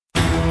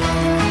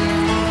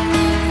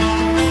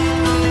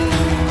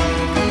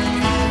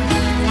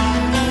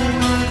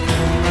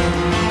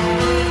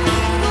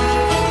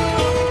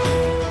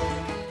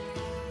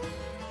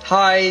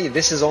Hi,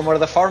 this is Omar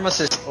the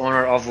pharmacist,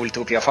 owner of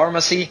Wiltopia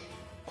Pharmacy,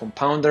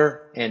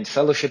 compounder and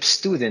fellowship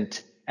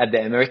student at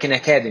the American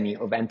Academy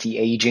of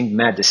Anti-Aging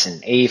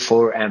Medicine,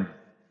 A4M.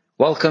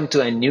 Welcome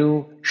to a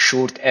new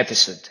short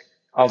episode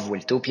of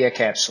Wiltopia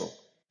Capsule,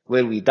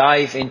 where we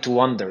dive into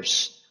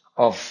wonders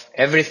of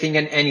everything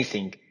and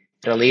anything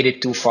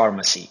related to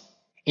pharmacy.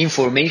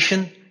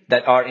 Information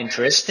that are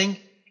interesting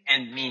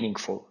and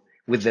meaningful,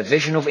 with the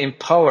vision of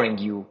empowering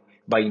you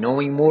by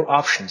knowing more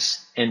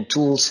options and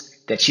tools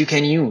that you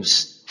can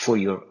use for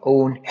your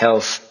own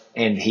health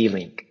and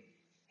healing.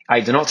 I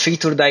do not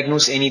treat or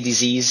diagnose any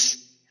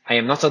disease. I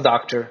am not a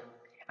doctor.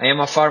 I am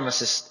a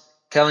pharmacist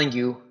telling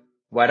you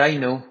what I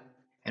know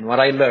and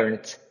what I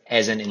learned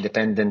as an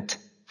independent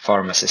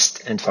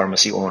pharmacist and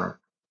pharmacy owner.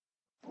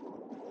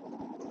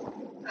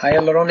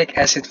 Hyaluronic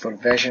acid for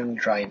vaginal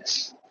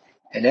dryness,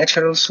 a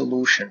natural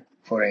solution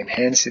for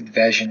enhanced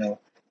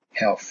vaginal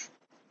health.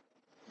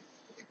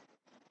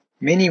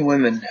 Many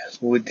women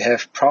would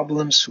have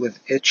problems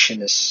with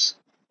itchiness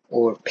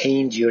or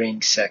pain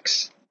during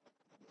sex.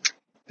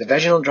 The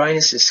vaginal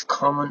dryness is a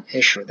common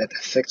issue that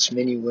affects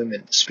many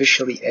women,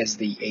 especially as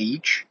they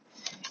age.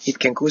 It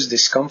can cause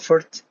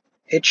discomfort,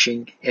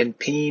 itching, and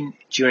pain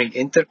during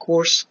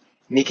intercourse,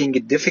 making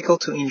it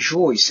difficult to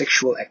enjoy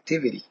sexual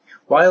activity.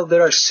 While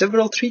there are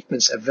several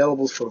treatments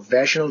available for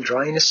vaginal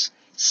dryness,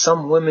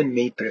 some women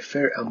may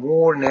prefer a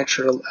more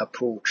natural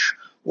approach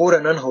or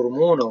a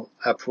non-hormonal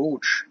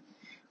approach.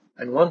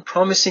 And one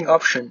promising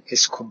option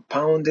is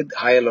compounded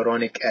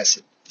hyaluronic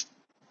acid.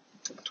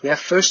 But we have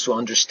first to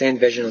understand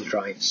vaginal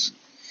dryness.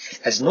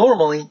 As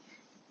normally,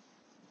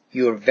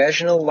 your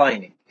vaginal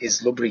lining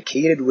is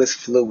lubricated with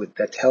fluid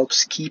that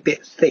helps keep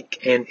it thick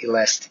and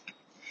elastic.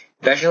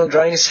 Vaginal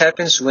dryness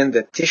happens when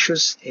the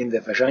tissues in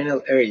the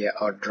vaginal area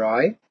are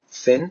dry,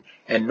 thin,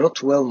 and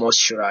not well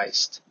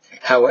moisturized.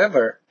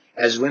 However,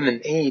 as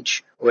women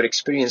age or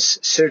experience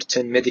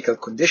certain medical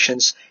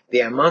conditions, the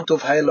amount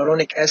of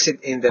hyaluronic acid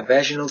in the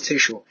vaginal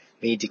tissue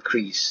may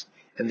decrease,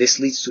 and this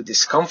leads to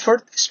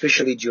discomfort,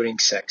 especially during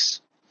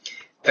sex.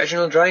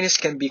 Vaginal dryness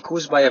can be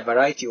caused by a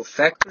variety of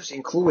factors,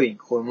 including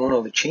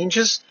hormonal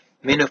changes,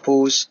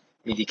 menopause,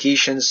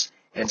 medications,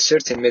 and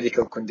certain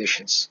medical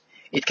conditions.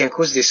 It can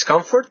cause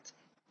discomfort,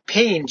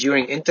 pain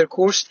during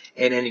intercourse,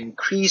 and an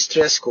increased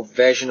risk of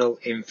vaginal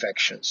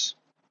infections.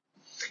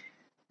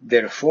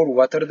 Therefore,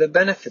 what are the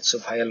benefits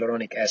of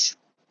hyaluronic acid?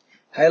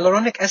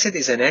 Hyaluronic acid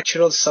is a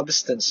natural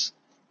substance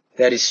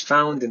that is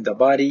found in the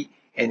body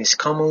and is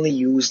commonly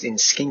used in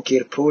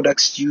skincare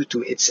products due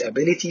to its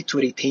ability to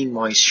retain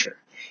moisture.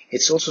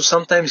 It's also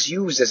sometimes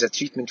used as a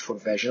treatment for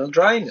vaginal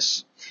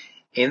dryness.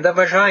 In the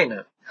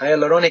vagina,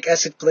 hyaluronic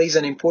acid plays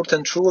an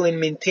important role in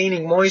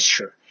maintaining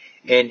moisture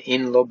and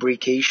in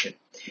lubrication.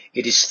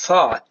 It is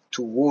thought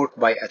to work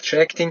by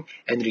attracting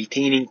and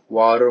retaining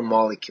water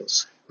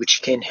molecules,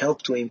 which can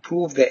help to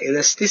improve the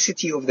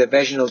elasticity of the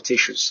vaginal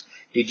tissues,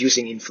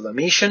 reducing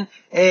inflammation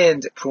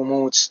and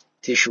promotes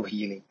tissue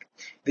healing.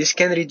 This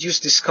can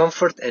reduce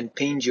discomfort and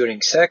pain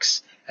during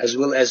sex, as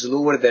well as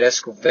lower the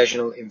risk of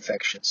vaginal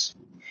infections.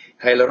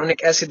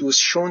 Hyaluronic acid was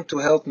shown to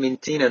help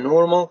maintain a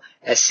normal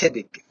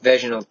acidic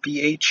vaginal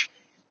pH,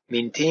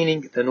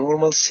 maintaining the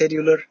normal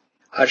cellular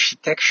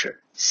architecture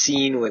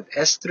seen with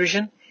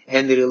estrogen,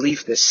 and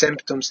relieve the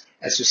symptoms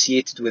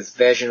associated with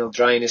vaginal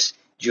dryness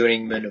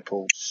during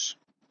menopause.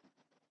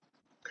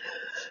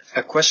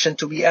 A question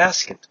to be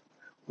asked: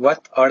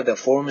 what are the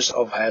forms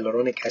of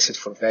hyaluronic acid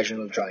for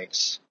vaginal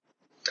dryness?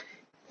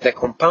 The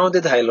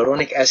compounded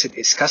hyaluronic acid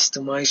is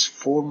customized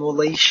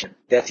formulation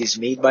that is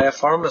made by a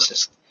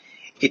pharmacist.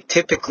 It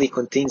typically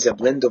contains a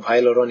blend of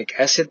hyaluronic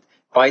acid,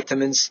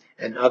 vitamins,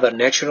 and other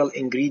natural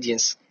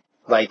ingredients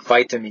like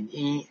vitamin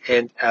E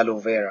and aloe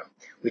vera,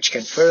 which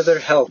can further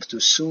help to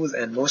soothe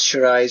and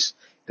moisturize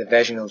the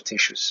vaginal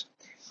tissues.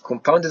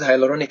 Compounded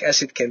hyaluronic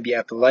acid can be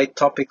applied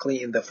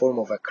topically in the form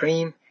of a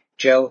cream,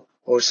 gel,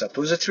 or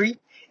suppository,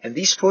 and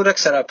these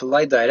products are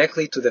applied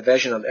directly to the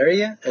vaginal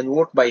area and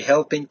work by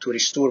helping to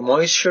restore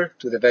moisture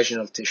to the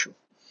vaginal tissue.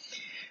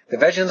 The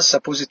vaginal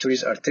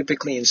suppositories are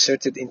typically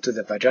inserted into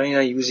the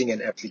vagina using an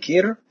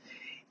applicator.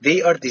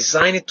 They are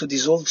designed to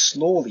dissolve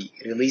slowly,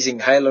 releasing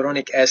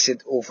hyaluronic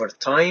acid over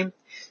time.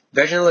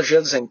 Vaginal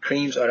gels and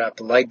creams are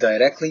applied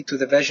directly to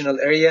the vaginal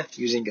area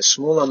using a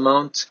small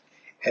amount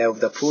of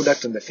the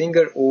product on the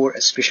finger or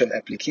a special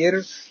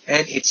applicator,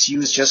 and it's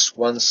used just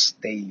once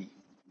daily.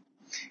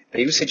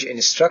 The usage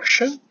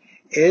instruction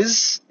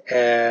is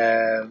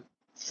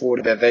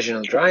for the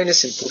vaginal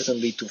dryness,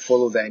 importantly to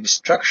follow the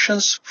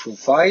instructions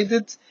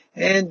provided,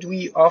 and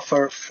we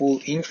offer full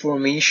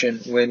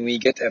information when we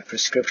get a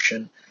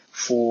prescription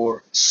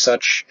for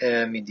such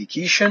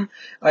medication.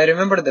 I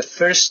remember the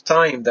first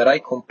time that I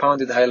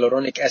compounded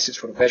hyaluronic acid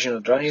for vaginal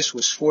dryness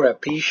was for a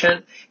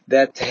patient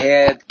that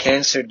had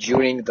cancer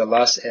during the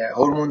last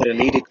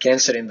hormone-related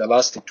cancer in the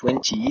last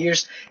 20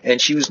 years,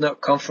 and she was not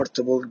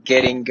comfortable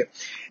getting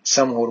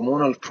some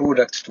hormonal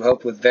products to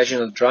help with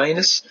vaginal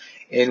dryness.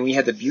 And we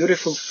had a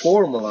beautiful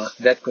formula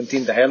that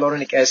contained the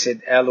hyaluronic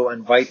acid, aloe,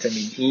 and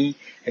vitamin E.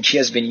 And she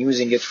has been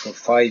using it for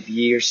 5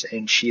 years,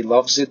 and she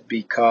loves it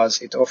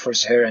because it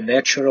offers her a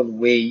natural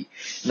way,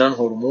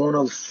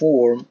 non-hormonal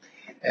form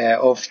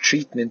of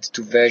treatment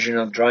to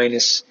vaginal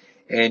dryness,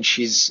 and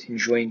she's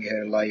enjoying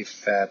her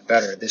life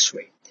better this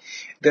way.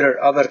 There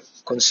are other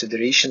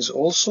considerations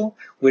also,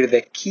 where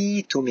the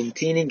key to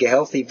maintaining a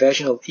healthy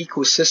vaginal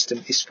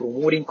ecosystem is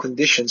promoting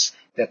conditions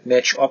that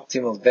match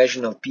optimal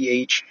vaginal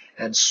pH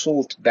and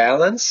salt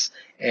balance.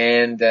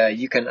 And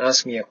you can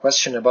ask me a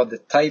question about the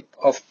type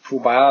of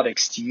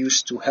probiotics to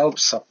use to help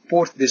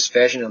support this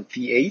vaginal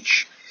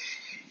pH,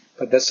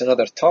 but that's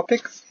another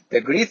topic. The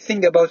great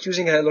thing about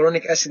using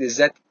hyaluronic acid is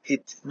that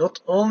it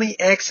not only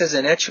acts as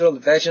a natural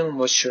vaginal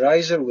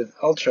moisturizer with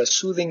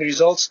ultra-soothing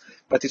results,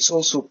 but it's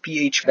also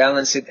pH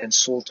balanced and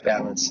salt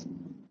balanced.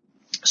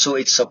 So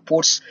it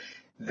supports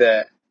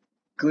the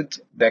good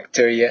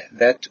bacteria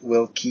that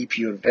will keep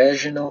your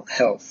vaginal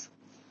health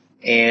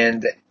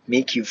and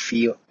make you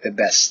feel the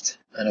best.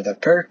 Another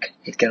perk,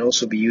 it can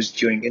also be used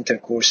during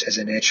intercourse as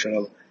a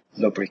natural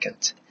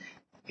lubricant.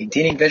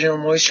 Maintaining vaginal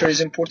moisture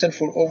is important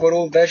for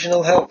overall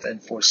vaginal health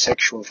and for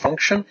sexual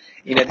function.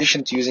 In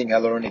addition to using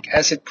hyaluronic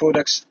acid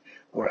products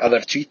or other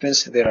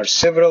treatments, there are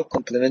several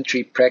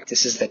complementary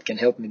practices that can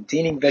help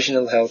maintaining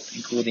vaginal health,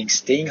 including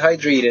staying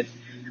hydrated,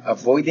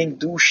 avoiding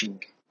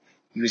douching,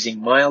 using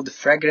mild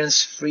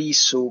fragrance-free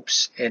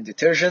soaps and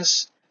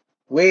detergents,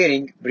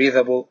 wearing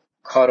breathable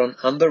cotton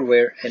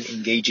underwear, and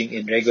engaging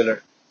in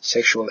regular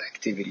sexual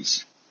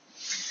activities.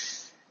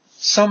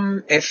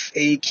 Some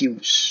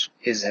FAQs.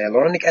 Is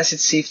hyaluronic acid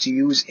safe to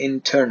use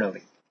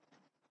internally?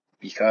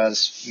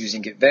 Because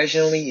using it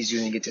vaginally is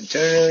using it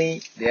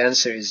internally. The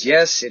answer is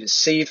yes, it is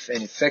safe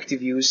and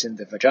effective use in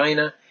the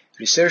vagina.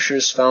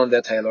 Researchers found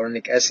that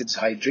hyaluronic acid's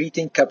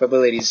hydrating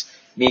capabilities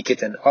make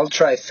it an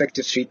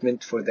ultra-effective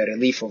treatment for the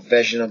relief of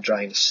vaginal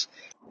dryness.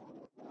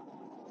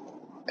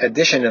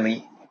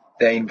 Additionally,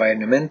 the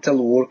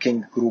Environmental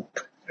Working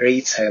Group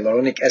rates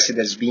hyaluronic acid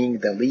as being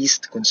the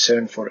least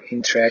concern for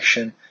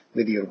interaction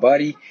with your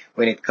body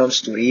when it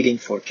comes to rating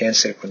for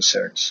cancer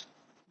concerns.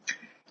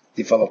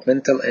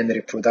 Developmental and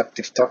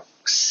reproductive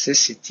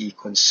toxicity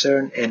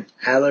concern and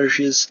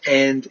allergies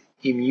and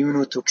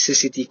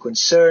immunotoxicity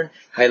concern,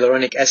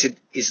 hyaluronic acid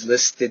is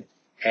listed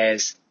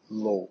as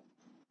low.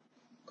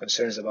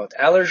 Concerns about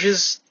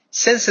allergies.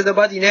 Since the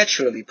body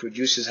naturally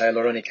produces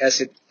hyaluronic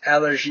acid,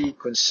 allergy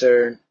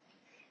concern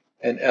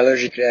and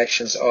allergic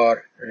reactions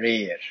are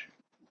rare.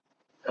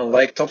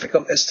 Unlike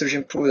topical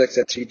estrogen products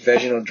that treat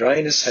vaginal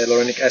dryness,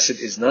 hyaluronic acid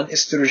is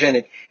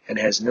non-estrogenic and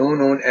has no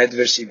known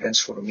adverse events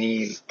for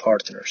male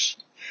partners.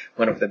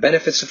 One of the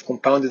benefits of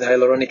compounded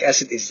hyaluronic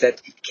acid is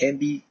that it can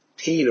be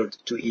tailored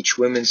to each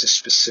woman's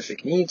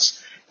specific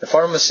needs. The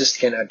pharmacist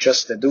can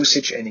adjust the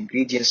dosage and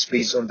ingredients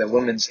based on the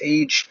woman's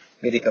age,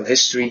 medical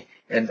history,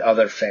 and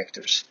other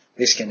factors.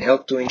 This can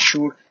help to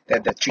ensure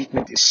that the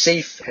treatment is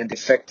safe and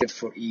effective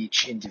for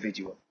each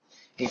individual.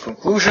 In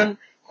conclusion,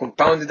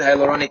 compounded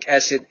hyaluronic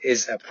acid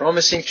is a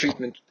promising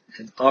treatment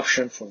and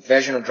option for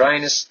vaginal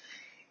dryness.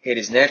 It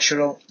is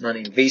natural,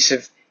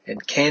 non-invasive,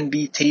 and can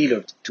be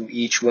tailored to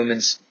each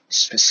woman's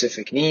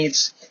specific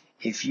needs.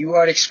 If you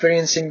are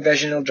experiencing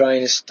vaginal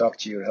dryness, talk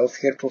to your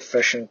healthcare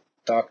professional,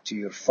 talk to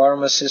your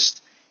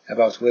pharmacist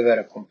about whether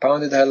a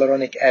compounded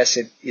hyaluronic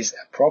acid is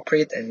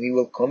appropriate, and we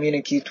will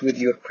communicate with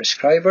your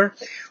prescriber.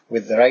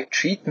 With the right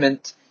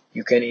treatment,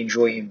 you can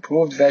enjoy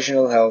improved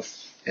vaginal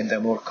health and a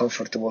more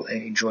comfortable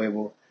and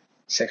enjoyable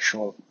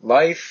sexual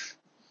life.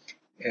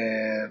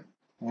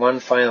 One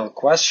final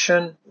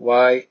question.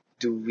 Why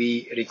do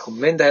we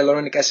recommend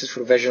hyaluronic acid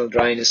for vaginal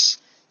dryness?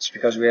 It's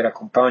because we are a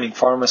compounding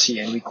pharmacy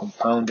and we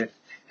compound it,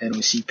 and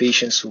we see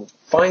patients who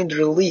find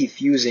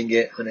relief using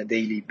it on a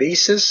daily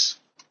basis.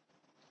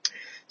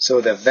 So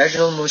the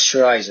vaginal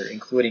moisturizer,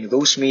 including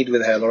those made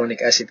with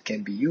hyaluronic acid,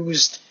 can be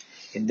used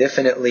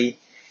indefinitely,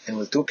 and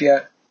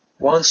Wiltopia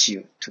wants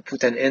you to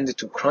put an end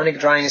to chronic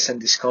dryness and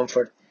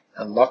discomfort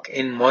and lock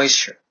in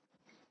moisture.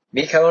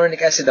 Make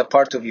hyaluronic acid a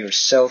part of your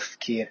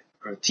self-care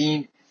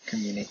routine.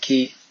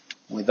 Communicate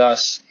with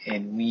us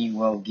and we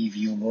will give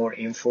you more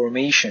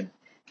information.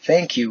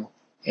 Thank you,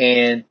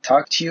 and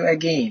talk to you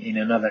again in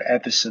another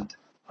episode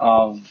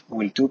of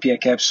Wiltopia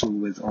Capsule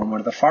with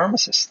Omar the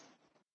Pharmacist.